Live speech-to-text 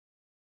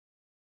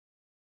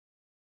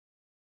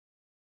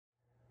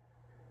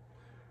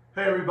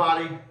Hey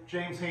everybody,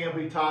 James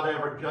Hamby, Todd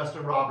Everette,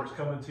 Justin Roberts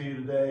coming to you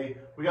today.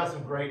 We got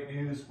some great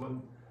news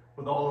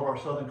with all of our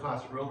Southern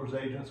Classic Realtors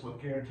agents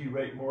with Guarantee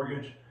Rate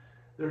Mortgage.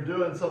 They're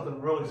doing something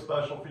really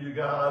special for you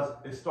guys.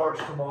 It starts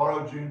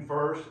tomorrow, June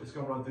 1st. It's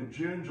going to run through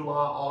June, July,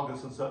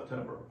 August, and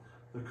September.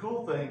 The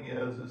cool thing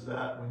is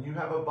that when you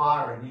have a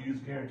buyer and you use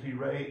Guarantee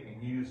Rate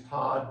and you use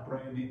Todd,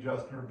 Brandi,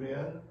 Justin, or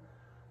Ben,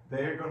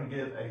 they're going to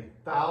give a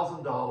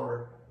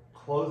 $1,000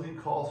 closing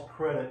cost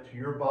credit to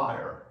your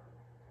buyer.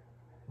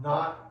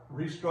 Not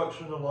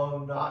restructuring the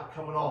loan, not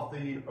coming off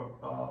the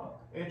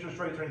interest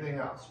rates or anything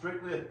else.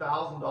 Strictly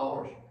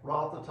 $1,000 right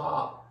off the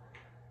top,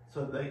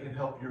 so that they can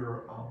help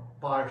your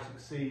buyer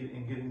succeed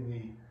in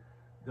getting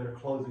their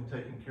closing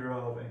taken care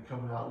of and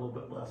coming out a little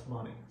bit less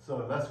money.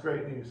 So that's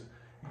great news.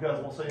 You guys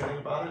want to say anything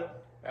about it?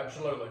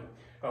 Absolutely.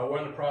 We're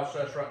in the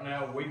process right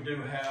now. We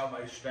do have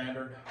a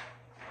standard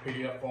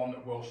PDF form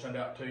that we'll send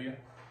out to you.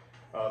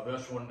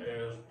 This one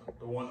is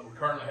the one that we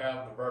currently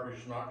have. The verbiage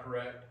is not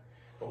correct.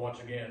 But once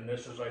again,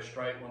 this is a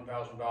straight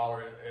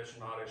 $1,000. It's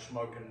not a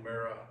smoke and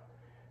mirror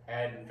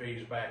adding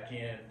fees back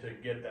in to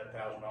get that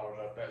 $1,000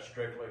 up. That's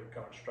strictly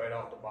coming straight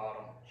off the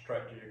bottom,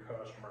 straight to your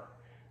customer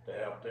to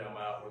help them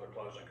out with their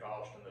closing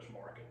cost in this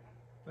market.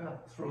 Yeah,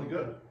 it's really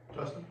good.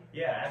 Justin?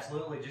 Yeah,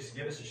 absolutely. Just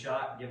give us a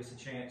shot, give us a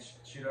chance,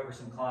 shoot over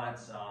some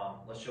clients.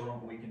 Let's show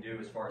them what we can do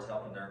as far as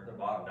helping their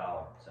bottom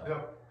dollar. So.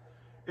 Yep.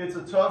 It's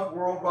a tough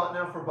world right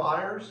now for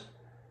buyers,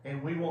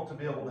 and we want to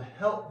be able to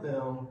help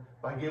them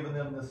by giving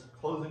them this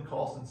closing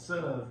cost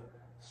incentive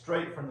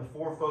straight from the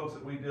 4 folks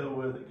that we deal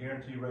with at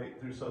Guarantee Rate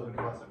through Southern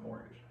Classic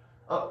Mortgage.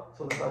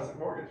 Southern Classic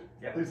Mortgage.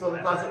 Yep. Through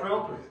Southern Classic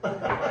Realtors.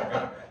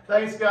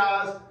 Thanks,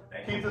 guys.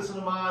 Keep this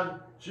in mind.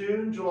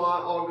 June, July,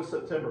 August,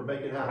 September.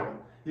 Make it happen.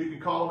 You can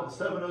call them at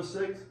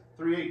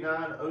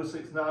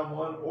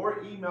 706-389-0691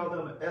 or email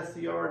them at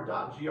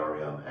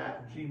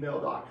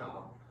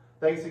scr.grm@gmail.com.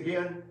 Thanks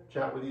again.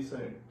 Chat with you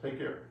soon. Take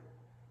care.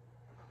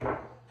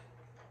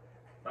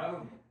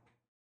 Boom.